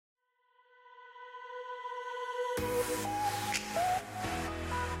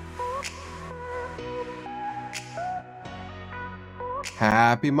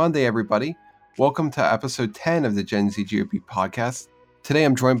Happy Monday, everybody. Welcome to episode 10 of the Gen Z GOP podcast. Today,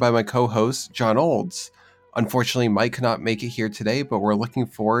 I'm joined by my co-host, John Olds. Unfortunately, Mike could not make it here today, but we're looking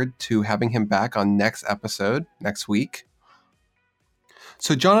forward to having him back on next episode, next week.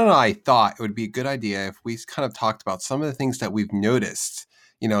 So John and I thought it would be a good idea if we kind of talked about some of the things that we've noticed,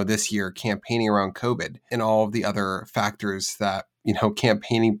 this year campaigning around COVID and all of the other factors that,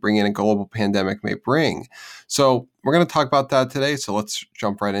 campaigning bringing a global pandemic may bring. So we're going to talk about that today. So let's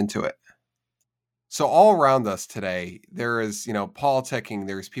jump right into it. So all around us today, there is, politicking,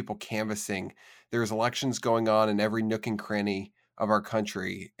 there's people canvassing, there's elections going on in every nook and cranny of our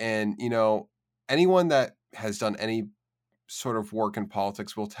country. And, anyone that has done any sort of work in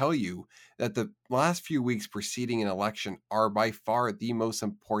politics will tell you that the last few weeks preceding an election are by far the most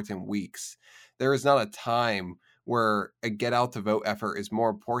important weeks. There is not a time where a get out to vote effort is more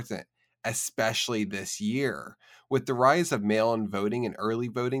important, especially this year. With the rise of mail-in voting and early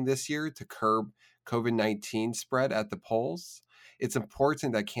voting this year to curb COVID-19 spread at the polls, it's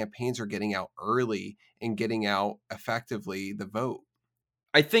important that campaigns are getting out early and getting out effectively the vote.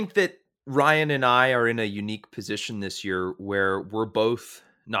 I think that Ryan and I are in a unique position this year where we're both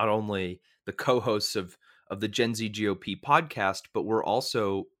not only the co-hosts of the Gen Z GOP podcast, but we're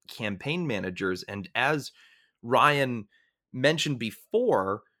also campaign managers. And as Ryan mentioned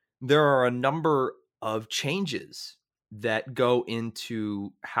before, there are a number of changes that go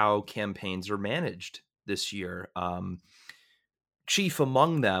into how campaigns are managed this year. Chief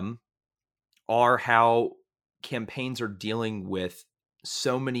among them are how campaigns are dealing with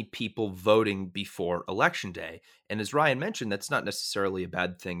so many people voting before election day. And as Ryan mentioned, that's not necessarily a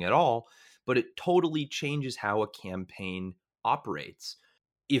bad thing at all, but it totally changes how a campaign operates.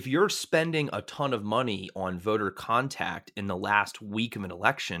 If you're spending a ton of money on voter contact in the last week of an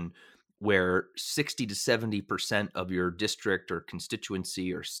election, where 60 to 70% of your district or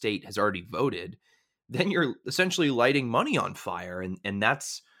constituency or state has already voted, then you're essentially lighting money on fire. And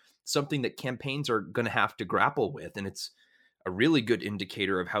that's something that campaigns are going to have to grapple with. And it's a really good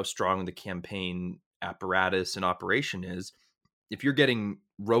indicator of how strong the campaign apparatus and operation is. If you're getting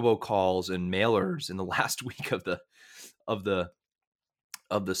robocalls and mailers in the last week of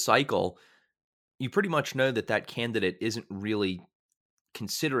the cycle, you pretty much know that candidate isn't really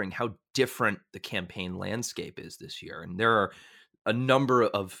considering how different the campaign landscape is this year. And there are a number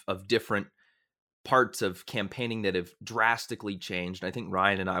of different parts of campaigning that have drastically changed. And I think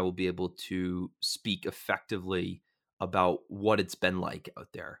Ryan and I will be able to speak effectively about what it's been like out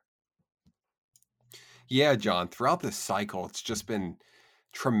there. Yeah, John, throughout this cycle, it's just been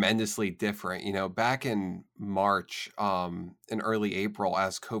tremendously different. Back in March, in early April,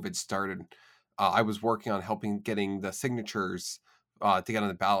 as COVID started, I was working on getting the signatures to get on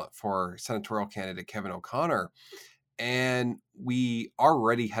the ballot for senatorial candidate Kevin O'Connor. And we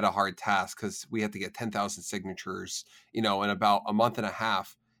already had a hard task because we had to get 10,000 signatures, in about a month and a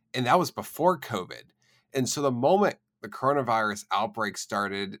half. And that was before COVID. And so the moment the coronavirus outbreak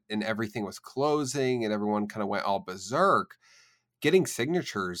started and everything was closing and everyone kind of went all berserk, getting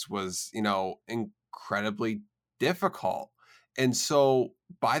signatures was, incredibly difficult. And so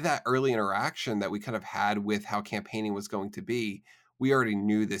by that early interaction that we kind of had with how campaigning was going to be, we already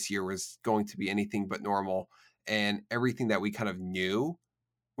knew this year was going to be anything but normal. And everything that we kind of knew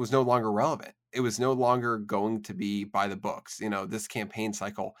was no longer relevant. It was no longer going to be by the books. This campaign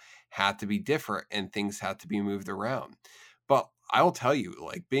cycle had to be different and things had to be moved around. But I'll tell you,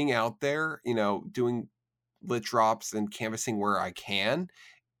 like being out there, doing lit drops and canvassing where I can,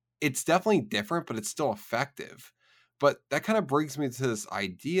 it's definitely different, but it's still effective. But that kind of brings me to this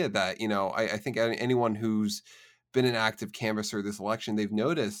idea that, I think anyone who's been an active canvasser this election, they've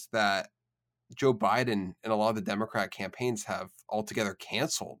noticed that Joe Biden and a lot of the Democrat campaigns have altogether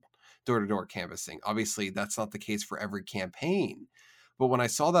canceled door-to-door canvassing. Obviously, that's not the case for every campaign. But when I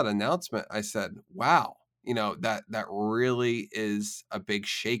saw that announcement, I said, wow, that really is a big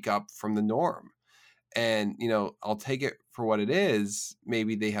shakeup from the norm. And, I'll take it for what it is.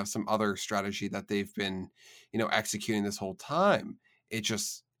 Maybe they have some other strategy that they've been, executing this whole time.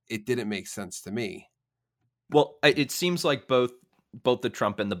 It didn't make sense to me. Well, it seems like both the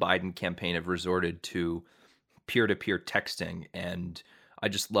Trump and the Biden campaign have resorted to peer-to-peer texting. And I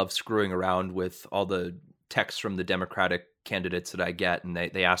just love screwing around with all the texts from the Democratic candidates that I get. And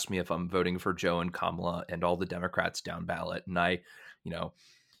they ask me if I'm voting for Joe and Kamala and all the Democrats down ballot. And I,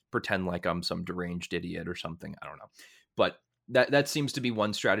 pretend like I'm some deranged idiot or something. I don't know. But that seems to be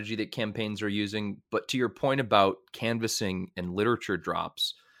one strategy that campaigns are using. But to your point about canvassing and literature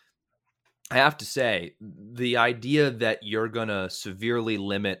drops, I have to say, the idea that you're going to severely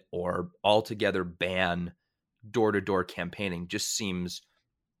limit or altogether ban door to door campaigning just seems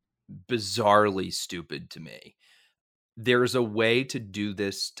bizarrely stupid to me. There's a way to do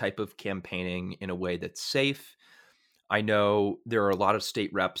this type of campaigning in a way that's safe. I know there are a lot of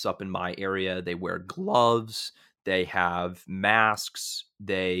state reps up in my area. They wear gloves, they have masks,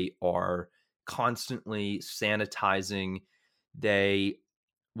 they are constantly sanitizing, they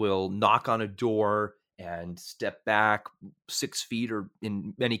will knock on a door and step back 6 feet, or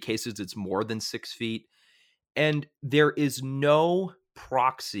in many cases, it's more than 6 feet. And there is no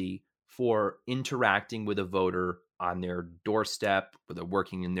proxy for interacting with a voter on their doorstep, where they're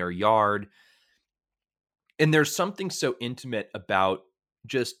working in their yard. And there's something so intimate about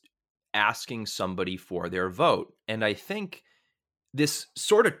just asking somebody for their vote. And I think this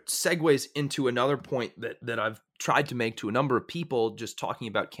sort of segues into another point that I've tried to make to a number of people just talking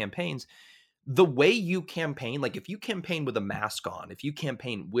about campaigns. The way you campaign, like if you campaign with a mask on, if you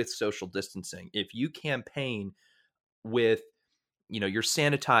campaign with social distancing, if you campaign with, you're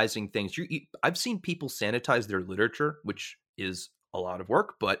sanitizing things. I've seen people sanitize their literature, which is a lot of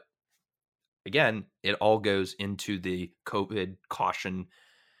work, but again, it all goes into the COVID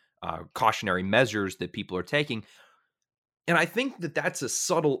cautionary measures that people are taking. And I think that that's a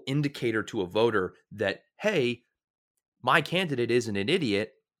subtle indicator to a voter that, hey, my candidate isn't an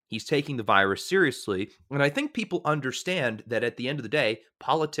idiot. He's taking the virus seriously. And I think people understand that at the end of the day,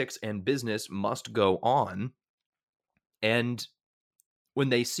 politics and business must go on. And when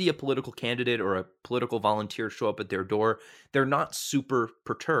they see a political candidate or a political volunteer show up at their door, they're not super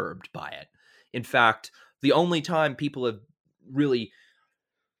perturbed by it. In fact, the only time people have really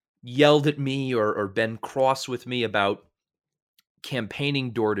yelled at me or been cross with me about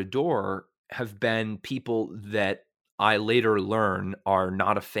campaigning door to door have been people that I later learn are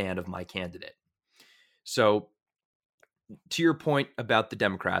not a fan of my candidate. So, to your point about the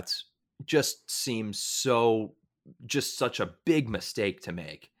Democrats, just seems just such a big mistake to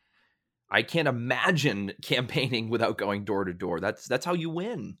make. I can't imagine campaigning without going door to door. That's how you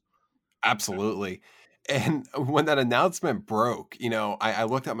win. Absolutely. And when that announcement broke, I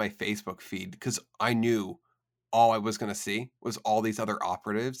looked at my Facebook feed because I knew all I was going to see was all these other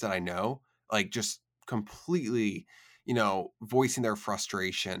operatives that I know, like just completely, voicing their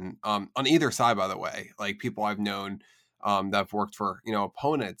frustration on either side, by the way, like people I've known that have worked for,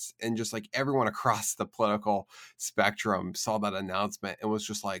 opponents, and just like everyone across the political spectrum saw that announcement and was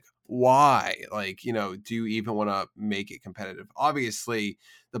just like, why? Like, do you even want to make it competitive? Obviously,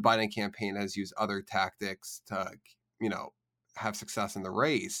 the Biden campaign has used other tactics to, have success in the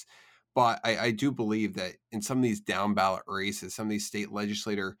race. But I do believe that in some of these down ballot races, some of these state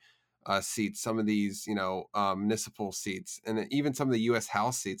legislator seats, some of these, municipal seats, and even some of the U.S.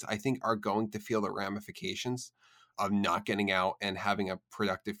 House seats, I think are going to feel the ramifications of not getting out and having a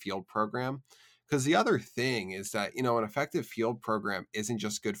productive field program. Because the other thing is that, an effective field program isn't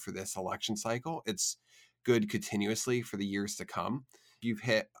just good for this election cycle, it's good continuously for the years to come. If you've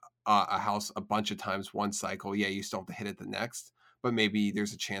hit a house a bunch of times one cycle, yeah, you still have to hit it the next, but maybe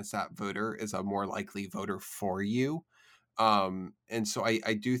there's a chance that voter is a more likely voter for you. And so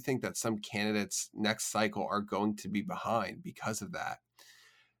I do think that some candidates next cycle are going to be behind because of that.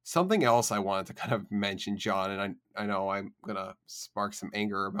 Something else I wanted to kind of mention, John, and I know I'm going to spark some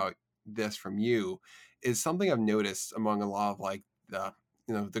anger about this from you, is something I've noticed among a lot of like the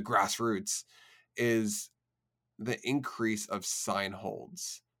grassroots is the increase of sign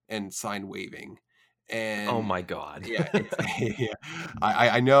holds and sign waving. Oh And my God. yeah, it's yeah,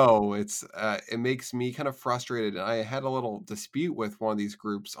 I know it makes me kind of frustrated. And I had a little dispute with one of these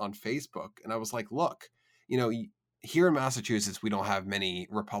groups on Facebook, and I was like, look, here in Massachusetts, we don't have many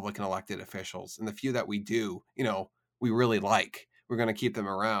Republican elected officials, and the few that we do, we really like. We're going to keep them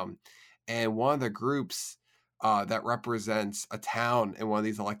around. And one of the groups that represents a town in one of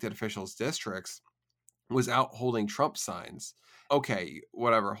these elected officials' districts was out holding Trump signs. Okay,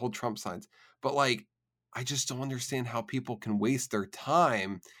 whatever, hold Trump signs. But like, I just don't understand how people can waste their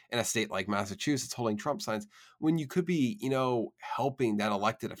time in a state like Massachusetts holding Trump signs when you could be, helping that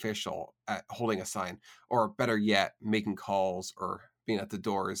elected official at holding a sign, or better yet, making calls or being at the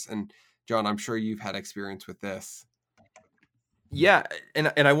doors. And John, I'm sure you've had experience with this. Yeah, and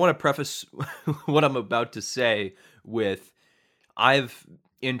I want to preface what I'm about to say with I've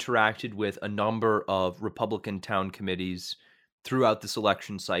interacted with a number of Republican town committees throughout this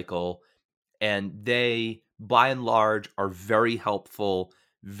election cycle, and they, by and large, are very helpful,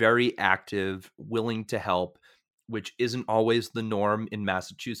 very active, willing to help, which isn't always the norm in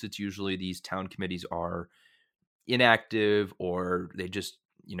Massachusetts. Usually these town committees are inactive or they just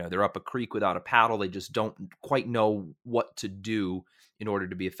They're up a creek without a paddle. They just don't quite know what to do in order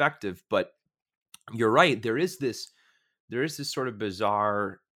to be effective. But you're right. There is this sort of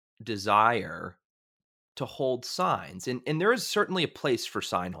bizarre desire to hold signs. And there is certainly a place for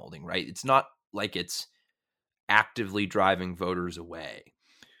sign holding, right? It's not like it's actively driving voters away.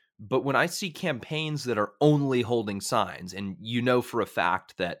 But when I see campaigns that are only holding signs, and for a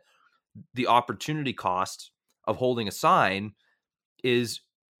fact that the opportunity cost of holding a sign is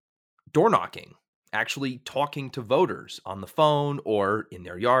door knocking, actually talking to voters on the phone or in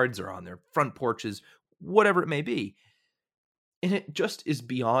their yards or on their front porches, whatever it may be. And it just is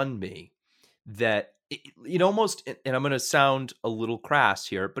beyond me that it almost, and I'm going to sound a little crass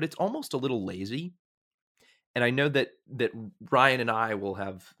here, but it's almost a little lazy. And I know that Ryan and I will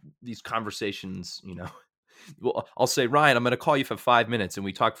have these conversations, well, I'll say, Ryan, I'm going to call you for 5 minutes, and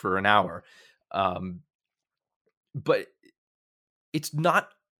we talk for an hour. Um, but it's not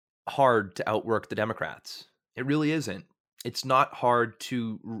hard to outwork the Democrats. It really isn't. It's not hard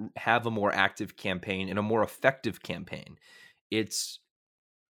to have a more active campaign and a more effective campaign. It's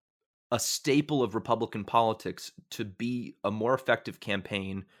a staple of Republican politics to be a more effective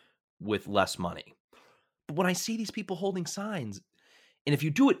campaign with less money. But when I see these people holding signs, and if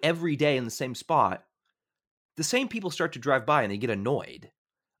you do it every day in the same spot, the same people start to drive by and they get annoyed.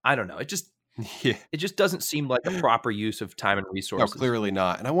 I don't know. It just Yeah. it just doesn't seem like a proper use of time and No, resources. clearly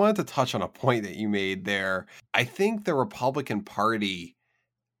not. And I wanted to touch on a point that you made there. I think the Republican Party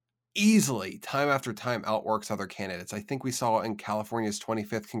easily, time after time, outworks other candidates. I think we saw in California's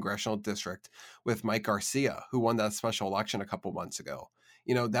 25th congressional district with Mike Garcia, who won that special election a couple months ago.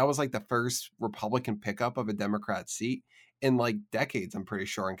 That was like the first Republican pickup of a Democrat seat in like decades, I'm pretty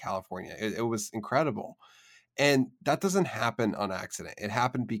sure, in California. It was incredible. And that doesn't happen on accident. It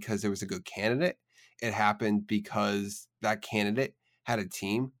happened because there was a good candidate. It happened because that candidate had a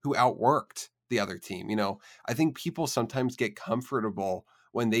team who outworked the other team. I think people sometimes get comfortable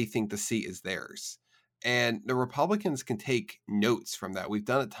when they think the seat is theirs. And the Republicans can take notes from that. We've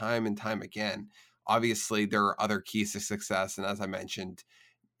done it time and time again. Obviously, there are other keys to success. And as I mentioned,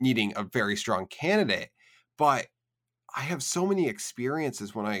 needing a very strong candidate. But I have so many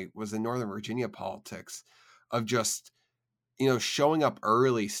experiences when I was in Northern Virginia politics of just, showing up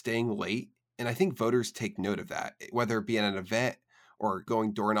early, staying late. And I think voters take note of that, whether it be at an event or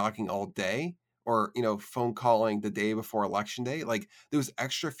going door knocking all day or, phone calling the day before election day. Like those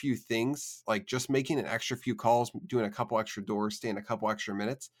extra few things, like just making an extra few calls, doing a couple extra doors, staying a couple extra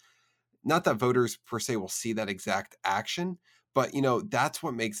minutes. Not that voters per se will see that exact action, but that's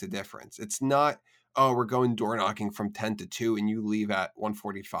what makes a difference. It's not, oh, we're going door knocking from 10 to 2 and you leave at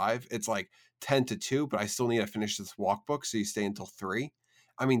 1:45. It's like 10 to 2, but I still need to finish this walkbook, so you stay until 3.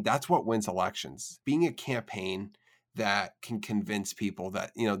 I mean, that's what wins elections. Being a campaign that can convince people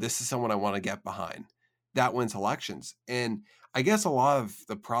that, this is someone I want to get behind. That wins elections. And I guess a lot of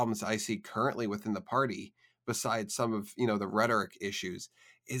the problems I see currently within the party, besides some of, the rhetoric issues,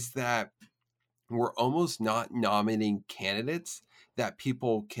 is that we're almost not nominating candidates that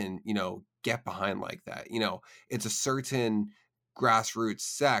people can, get behind like that. It's a certain grassroots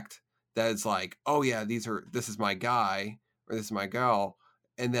sect that is like, oh yeah, this is my guy or this is my girl.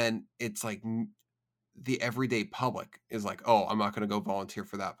 And then it's like the everyday public is like, oh, I'm not going to go volunteer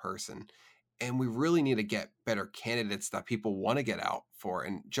for that person. And we really need to get better candidates that people want to get out for.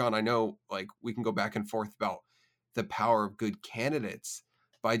 And John, I know like we can go back and forth about the power of good candidates,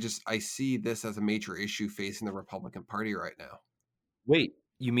 but I see this as a major issue facing the Republican Party right now. Wait,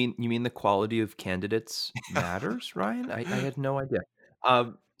 you mean the quality of candidates matters, Ryan? I had no idea.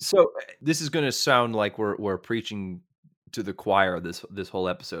 So this is gonna sound like we're preaching to the choir this whole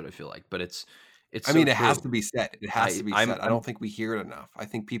episode, I feel like, but it's I so mean, it has to true. be said. It has I to be I'm said. I I'm don't think we hear it enough. I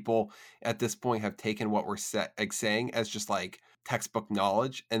think people at this point have taken what we're saying as just like textbook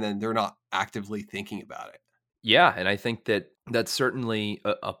knowledge, and then they're not actively thinking about it. Yeah, and I think that that's certainly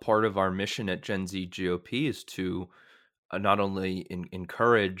a part of our mission at Gen Z GOP is to not only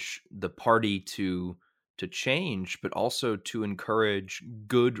encourage the party to change, but also to encourage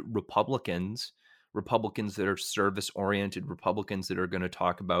good Republicans that are service oriented, Republicans that are going to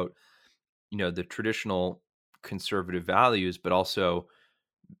talk about the traditional conservative values, but also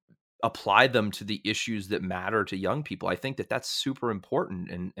apply them to the issues that matter to young people. I think that that's super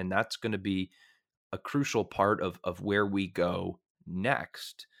important, and that's going to be a crucial part of where we go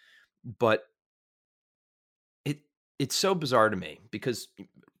next. But it it's so bizarre to me because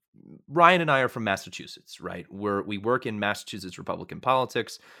Ryan and I are from Massachusetts, right? We work in Massachusetts Republican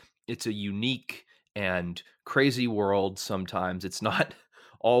politics. It's a unique and crazy world sometimes. It's not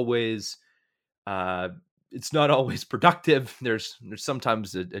always uh It's not always productive. There's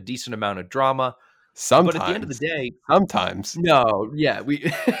sometimes a decent amount of drama, but at the end of the Sometimes, day, sometimes. no, yeah,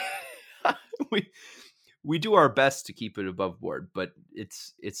 we we we do our best to keep it above board, but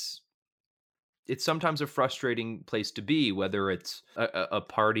it's sometimes a frustrating place to be, whether it's a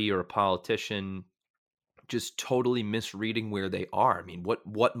party or a politician just totally misreading where they are. I mean,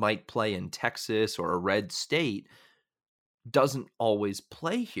 what might play in Texas or a red state doesn't always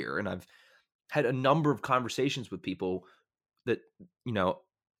play here. And I've had a number of conversations with people that, you know,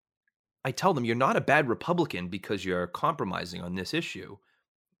 I tell them you're not a bad Republican because you're compromising on this issue.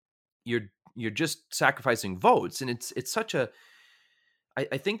 You're just sacrificing votes. And it's such a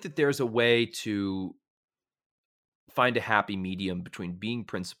I think that there's a way to find a happy medium between being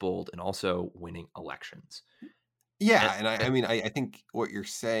principled and also winning elections. And, Yeah, and I mean, I think what you're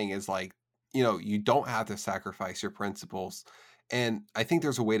saying is like, you don't have to sacrifice your principles, and I think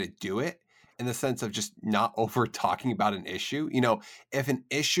there's a way to do it in the sense of just not over talking about an issue. If an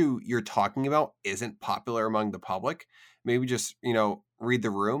issue you're talking about isn't popular among the public, maybe just, read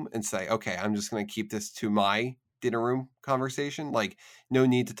the room and say, okay, I'm just going to keep this to my dinner room conversation. Like, no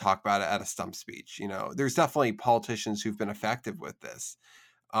need to talk about it at a stump speech. There's definitely politicians who've been effective with this.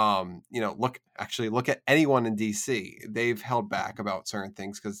 Look at anyone in DC. They've held back about certain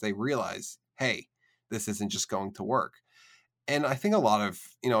things because they realize, hey, this isn't just going to work. And I think a lot of,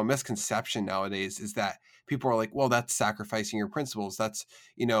 a misconception nowadays is that people are like, well, that's sacrificing your principles. That's,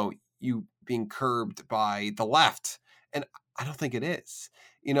 you being curbed by the left. And I don't think it is.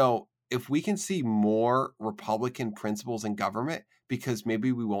 If we can see more Republican principles in government, because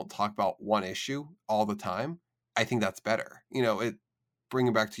maybe we won't talk about one issue all the time, I think that's better.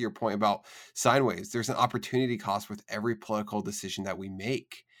 Bringing back to your point about sideways, there's an opportunity cost with every political decision that we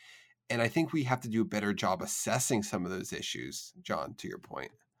make. And I think we have to do a better job assessing some of those issues, John, to your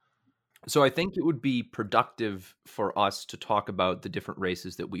point. so I think it would be productive for us to talk about the different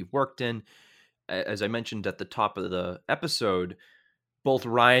races that we've worked in. As I mentioned at the top of the episode, both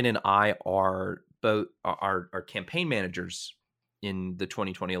Ryan and I are both are campaign managers in the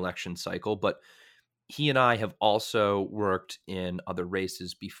 2020 election cycle, but he and I have also worked in other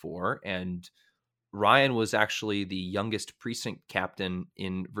races before. And Ryan was actually the youngest precinct captain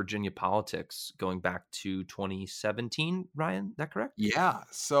in Virginia politics going back to 2017. Ryan, is that correct? Yeah.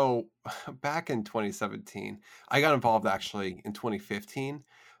 So back in 2017, I got involved actually in 2015,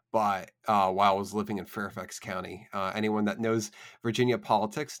 but while I was living in Fairfax County. Anyone that knows Virginia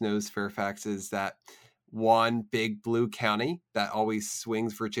politics knows Fairfax is that one big blue county that always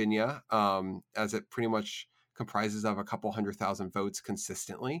swings Virginia, as it pretty much comprises of a couple 100,000 votes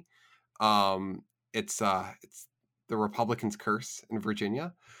consistently. Um, it's the Republicans' curse in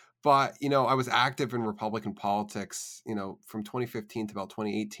Virginia. But, I was active in Republican politics, from 2015 to about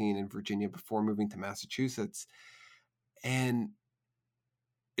 2018 in Virginia before moving to Massachusetts. And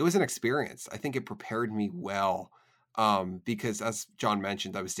it was an experience. I think it prepared me well, because, as John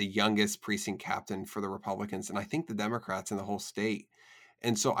mentioned, I was the youngest precinct captain for the Republicans, and I think the Democrats in the whole state.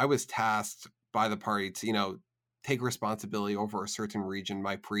 And so I was tasked by the party to, take responsibility over a certain region,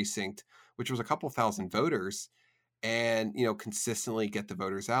 my precinct, which was a couple thousand voters, and consistently get the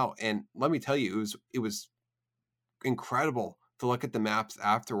voters out. And let me tell you, it was incredible to look at the maps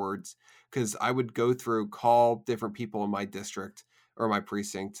afterwards, because I would go through, call different people in my district or my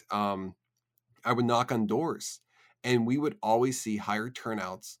precinct. I would knock on doors, and we would always see higher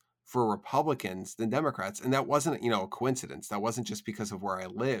turnouts for Republicans than Democrats. And that wasn't, a coincidence. That wasn't just because of where I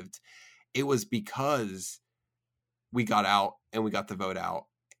lived. It was because we got out and we got the vote out,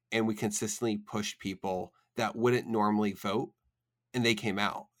 and we consistently pushed people that wouldn't normally vote, and they came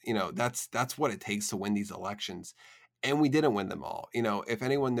out. That's what it takes to win these elections. And we didn't win them all. If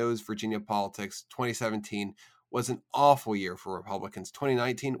anyone knows Virginia politics, 2017 was an awful year for Republicans.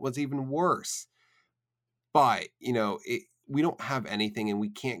 2019 was even worse. But, we don't have anything, and we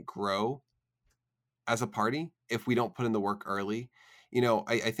can't grow as a party if we don't put in the work early.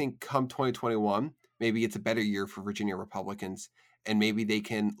 I think come 2021, maybe it's a better year for Virginia Republicans, and maybe they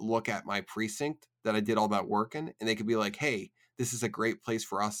can look at my precinct that I did all that work in, and they could be like, hey, this is a great place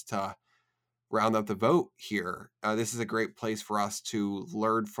for us to round up the vote here. This is a great place for us to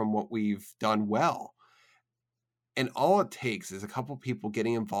learn from what we've done well. And all it takes is a couple people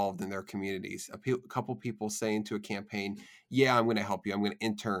getting involved in their communities, a couple people saying to a campaign, yeah, I'm going to help you. I'm going to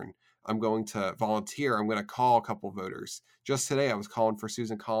intern. I'm going to volunteer. I'm going to call a couple voters. Just today, I was calling for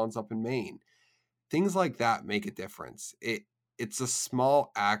Susan Collins up in Maine. Things like that make a difference. It's the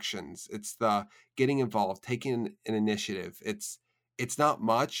small actions. It's the getting involved, taking an initiative. It's not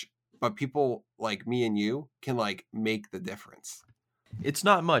much, but people like me and you can like make the difference. It's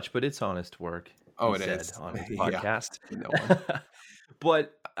not much, but it's honest work. Oh, he it said is. on his Yeah. podcast. No one.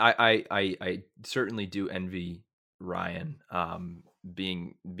 But I certainly do envy Ryan,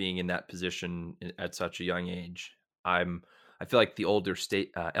 being in that position at such a young age. I'm I feel like the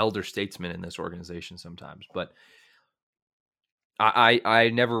elder statesman in this organization sometimes, but I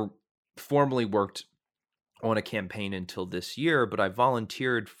never formally worked on a campaign until this year, but I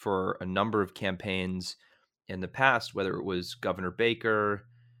volunteered for a number of campaigns in the past, whether it was Governor Baker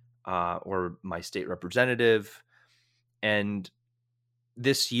or my state representative. And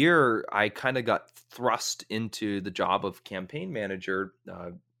this year, I kind of got thrust into the job of campaign manager.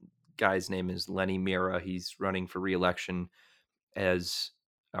 Guy's name is Lenny Mira. He's running for reelection as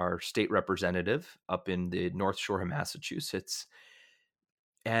our state representative up in the North Shore of Massachusetts.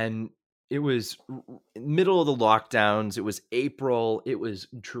 And it was middle of the lockdowns. It was April. It was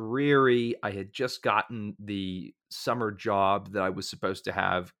dreary. I had just gotten the summer job that I was supposed to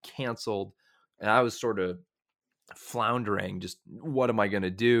have canceled. And I was sort of floundering. Just what am I going to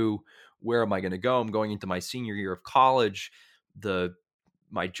do? Where am I going to go? I'm going into my senior year of college.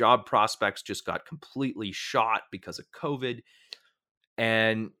 My job prospects just got completely shot because of COVID.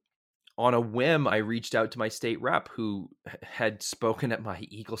 And on a whim, I reached out to my state rep who had spoken at my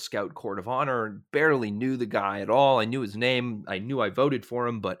Eagle Scout Court of Honor and barely knew the guy at all. I knew his name. I knew I voted for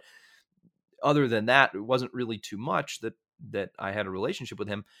him, but other than that, it wasn't really too much that I had a relationship with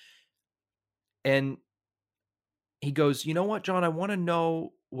him. And he goes, "You know what, John, I want to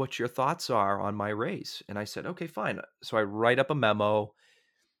know what your thoughts are on my race." And I said, "Okay, fine." So I write up a memo,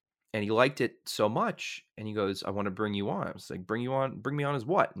 and he liked it so much. And he goes, "I want to bring you on." I was like, bring me on as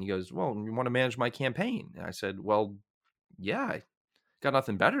what?" And he goes, "Well, you want to manage my campaign." And I said, "Well, yeah, I got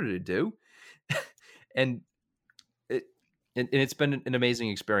nothing better to do." and it, and it's been an amazing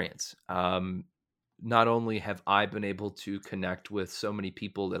experience. Not only have I been able to connect with so many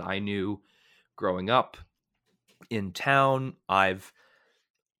people that I knew growing up in town, I've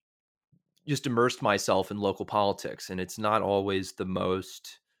just immersed myself in local politics, and it's not always the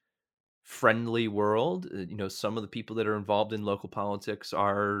most friendly world. Some of the people that are involved in local politics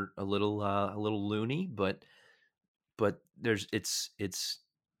are a little loony, but it's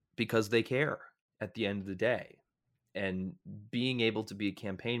because they care at the end of the day. And being able to be a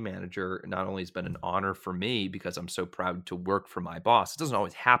campaign manager not only has been an honor for me because I'm so proud to work for my boss. It doesn't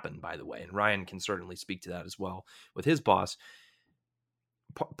always happen, by the way, and Ryan can certainly speak to that as well with his boss.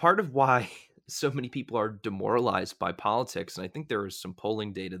 Part of why so many people are demoralized by politics, and I think there is some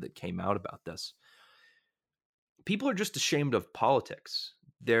polling data that came out about this. People are just ashamed of politics.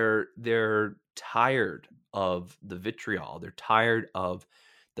 They're tired of the vitriol. They're tired of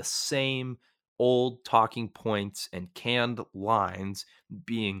the same old talking points and canned lines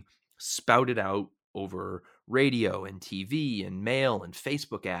being spouted out over radio and TV and mail and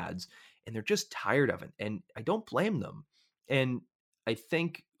Facebook ads, and they're just tired of it. And I don't blame them. And I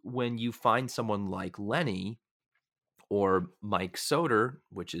think when you find someone like Lenny or Mike Soder,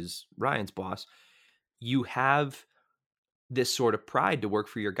 which is Ryan's boss, you have this sort of pride to work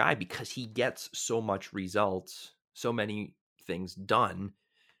for your guy because he gets so much results, so many things done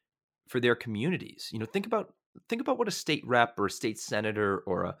for their communities. Think about what a state rep or a state senator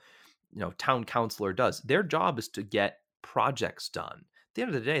or a town councilor does. Their job is to get projects done. At the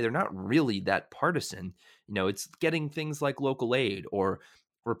end of the day, they're not really that partisan. It's getting things like local aid or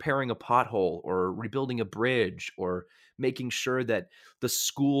repairing a pothole or rebuilding a bridge or making sure that the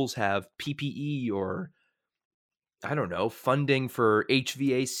schools have PPE or I don't know, funding for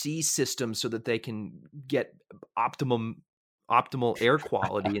HVAC systems so that they can get optimal air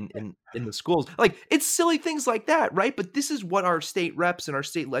quality in the schools. Like it's silly things like that, right? But this is what our state reps and our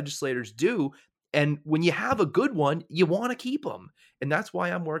state legislators do. And when you have a good one, you want to keep them. And that's why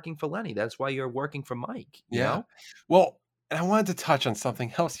I'm working for Lenny. That's why you're working for Mike, you Yeah. know? Well, and I wanted to touch on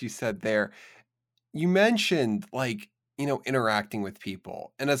something else you said there. You mentioned, like, interacting with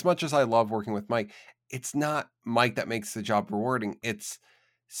people, and as much as I love working with Mike, it's not Mike that makes the job rewarding, it's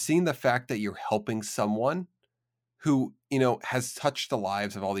seeing the fact that you're helping someone who, has touched the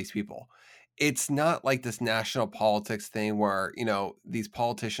lives of all these people. It's not like this national politics thing where, these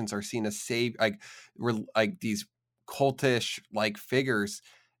politicians are seen as we're like these cultish, like, figures.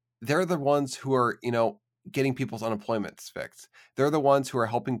 They're the ones who are, getting people's unemployments fixed. They're the ones who are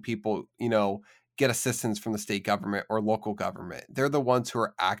helping people, get assistance from the state government or local government. They're the ones who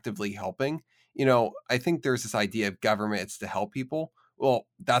are actively helping. I think there's this idea of government, it's to help people. Well,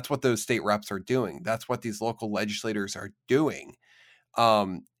 that's what those state reps are doing. That's what these local legislators are doing.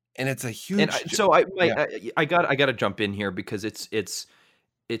 And it's a And huge, so yeah, I got to jump in here because it's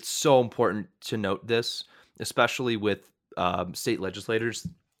so important to note this, especially with state legislators.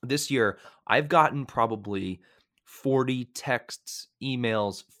 This year, I've gotten probably 40 texts,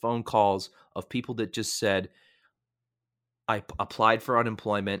 emails, phone calls of people that just said, applied for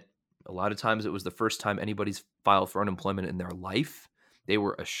unemployment. A lot of times it was the first time anybody's filed for unemployment in their life. They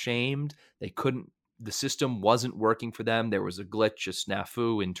were ashamed. They couldn't, the system wasn't working for them. There was a glitch, a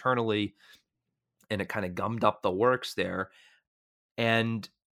snafu internally, and it kind of gummed up the works there. And,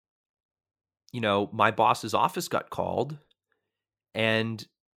 my boss's office got called and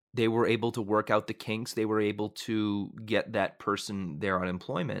they were able to work out the kinks. They were able to get that person their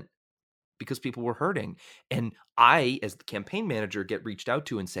unemployment because people were hurting. And I, as the campaign manager, get reached out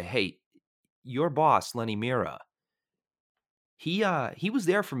to and say, "Hey, your boss, Lenny Mira, he was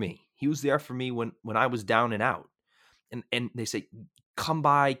there for me. He was there for me when I was down and out." And they say, "Come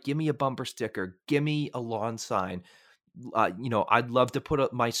by, give me a bumper sticker, give me a lawn sign. I'd love to put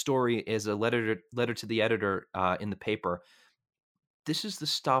up my story as a letter to the editor in the paper." This is the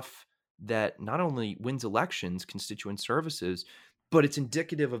stuff that not only wins elections, constituent services, but it's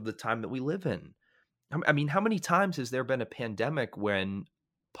indicative of the time that we live in. I mean, how many times has there been a pandemic when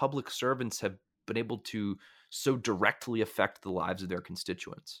public servants have been able to so directly affect the lives of their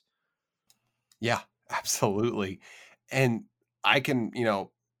constituents? Yeah, absolutely. And I can,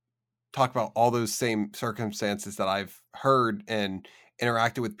 talk about all those same circumstances that I've heard and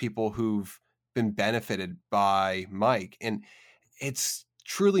interacted with people who've been benefited by Mike. And it's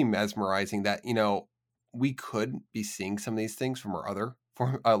truly mesmerizing that, we could be seeing some of these things from our other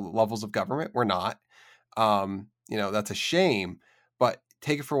levels of government. We're not. That's a shame, but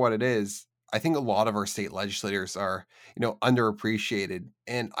take it for what it is. I think a lot of our state legislators are, underappreciated.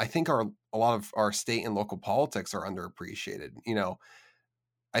 And I think a lot of our state and local politics are underappreciated.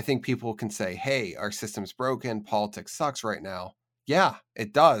 I think people can say, hey, our system's broken, politics sucks right now. Yeah,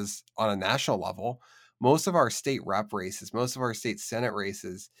 it does on a national level. Most of our state rep races, most of our state senate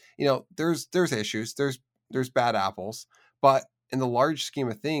races, there's issues, there's bad apples, but in the large scheme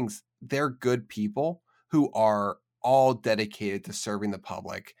of things, they're good people who are all dedicated to serving the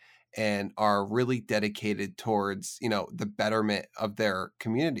public and are really dedicated towards, the betterment of their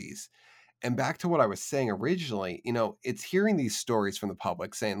communities. And back to what I was saying originally, it's hearing these stories from the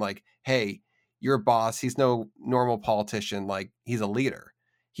public saying, like, hey, your boss, he's no normal politician. Like, he's a leader.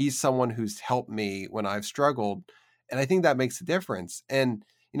 He's someone who's helped me when I've struggled. And I think that makes a difference. And,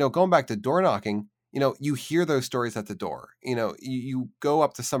 going back to door knocking, you hear those stories at the door. You go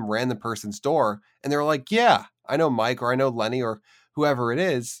up to some random person's door and they're like, yeah, I know Mike or I know Lenny or whoever it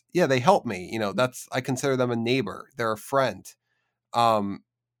is. Yeah, they help me. I consider them a neighbor. They're a friend. Um,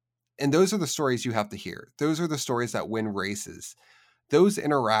 and those are the stories you have to hear. Those are the stories that win races. Those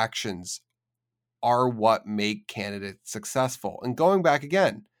interactions are what make candidates successful. And going back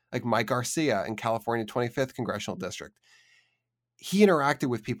again, like Mike Garcia in California 25th Congressional District, he interacted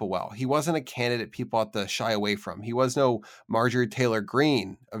with people well. He wasn't a candidate people had to shy away from. He was no Marjorie Taylor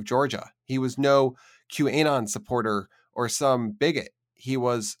Greene of Georgia. He was no QAnon supporter or some bigot. He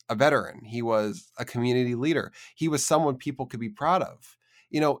was a veteran. He was a community leader. He was someone people could be proud of.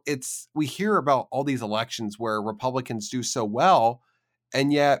 We hear about all these elections where Republicans do so well,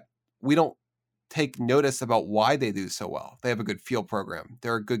 and yet we don't take notice about why they do so well. They have a good field program.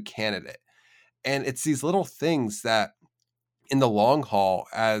 They're a good candidate. And it's these little things that in the long haul,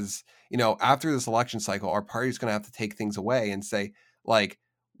 as after this election cycle, our party's going to have to take things away and say, like,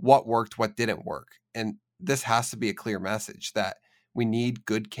 what worked, what didn't work. And this has to be a clear message that we need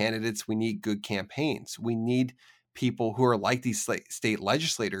good candidates. We need good campaigns. We need people who are like these state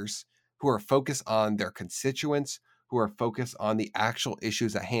legislators who are focused on their constituents, who are focused on the actual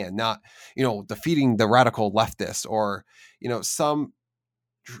issues at hand, not, defeating the radical leftists or, some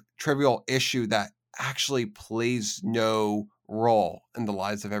trivial issue that actually plays no role in the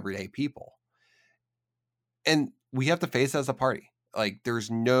lives of everyday people. And we have to face it as a party. Like,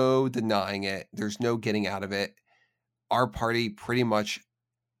 there's no denying it. There's no getting out of it. Our party pretty much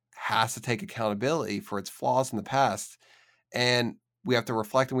has to take accountability for its flaws in the past. And we have to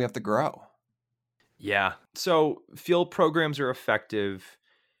reflect and we have to grow. Yeah. So field programs are effective,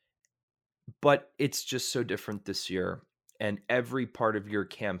 but it's just so different this year. And every part of your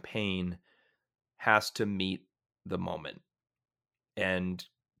campaign has to meet the moment. And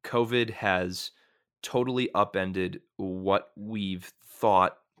COVID has totally upended what we've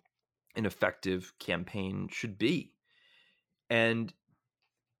thought an effective campaign should be. And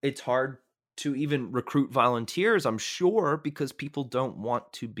it's hard to even recruit volunteers, I'm sure, because people don't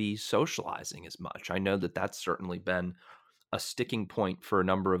want to be socializing as much. I know that that's certainly been a sticking point for a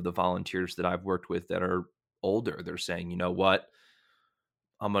number of the volunteers that I've worked with that are older. They're saying, you know what,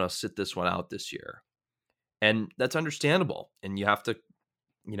 I'm going to sit this one out this year. And that's understandable. And you have to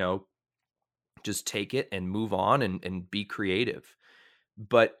just take it and move on and be creative.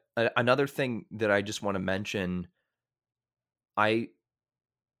 But another thing that I just want to mention, I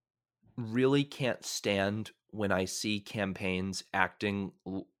really can't stand when I see campaigns acting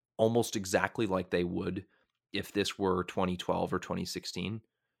almost exactly like they would if this were 2012 or 2016.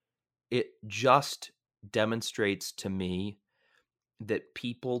 It just demonstrates to me that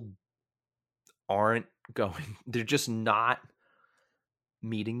people aren't going, they're just not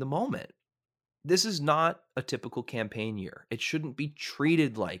meeting the moment. This is not a typical campaign year. It shouldn't be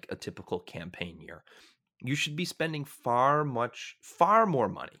treated like a typical campaign year. You should be spending far more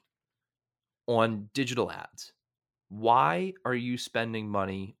money on digital ads. Why are you spending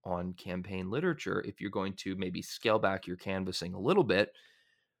money on campaign literature if you're going to maybe scale back your canvassing a little bit?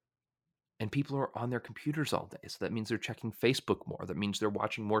 And people are on their computers all day. So that means they're checking Facebook more. That means they're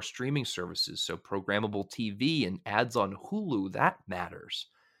watching more streaming services. So programmable TV and ads on Hulu, that matters.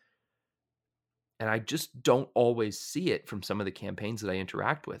 And I just don't always see it from some of the campaigns that I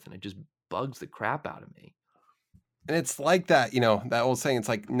interact with. And it just bugs the crap out of me. And it's like that, that old saying, it's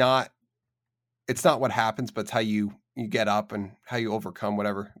like it's not what happens, but it's how you get up and how you overcome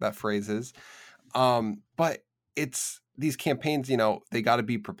whatever that phrase is. But it's these campaigns, they got to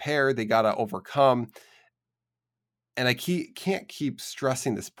be prepared. They got to overcome. And I can't keep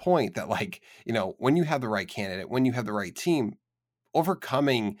stressing this point that, like, when you have the right candidate, when you have the right team,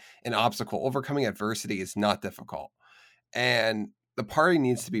 overcoming an obstacle, overcoming adversity is not difficult. And the party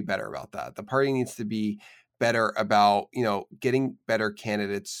needs to be better about that. The party needs to be better about, getting better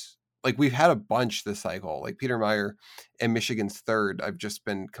candidates. Like, we've had a bunch this cycle, like Peter Meyer and Michigan's third. I've just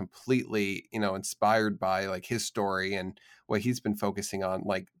been completely, inspired by like his story and what he's been focusing on.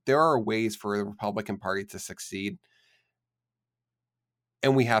 Like, there are ways for the Republican Party to succeed,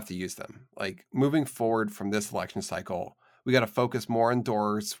 and we have to use them. Like, moving forward from this election cycle, we got to focus more on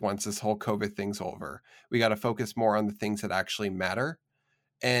doors once this whole COVID thing's over. We got to focus more on the things that actually matter.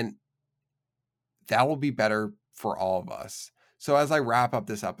 And that will be better for all of us. So as I wrap up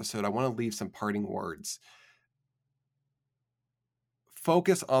this episode, I want to leave some parting words.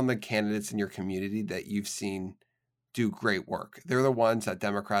 Focus on the candidates in your community that you've seen do great work. They're the ones that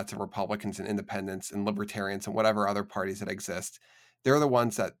Democrats and Republicans and independents and libertarians and whatever other parties that exist, they're the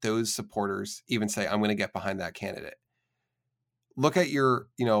ones that those supporters even say, I'm going to get behind that candidate. Look at your,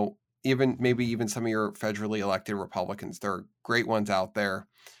 even some of your federally elected Republicans. There are great ones out there.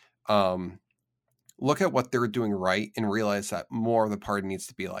 Look at what they're doing right and realize that more of the party needs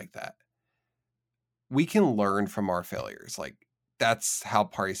to be like that. We can learn from our failures. Like, that's how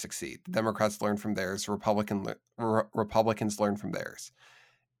parties succeed. The Democrats learn from theirs. Republicans learn from theirs.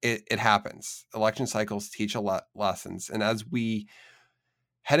 It happens. Election cycles teach a lot lessons. And as we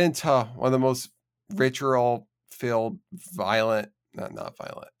head into one of the most vitriol-filled, not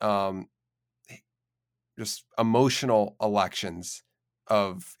violent, just emotional elections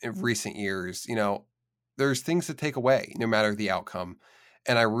of recent years, there's things to take away no matter the outcome.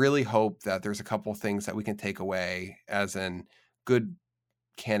 And I really hope that there's a couple things that we can take away, as in good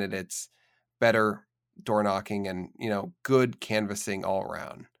candidates, better door knocking, and, good canvassing all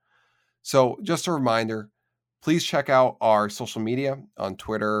around. So just a reminder, please check out our social media on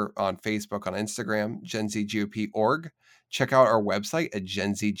Twitter, on Facebook, on Instagram, GenZGOP.org. Check out our website at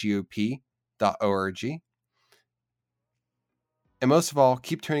genzgop.org. And most of all,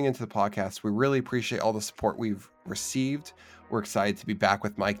 keep tuning into the podcast. We really appreciate all the support we've received. We're excited to be back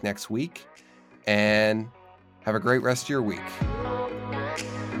with Mike next week. And have a great rest of your week.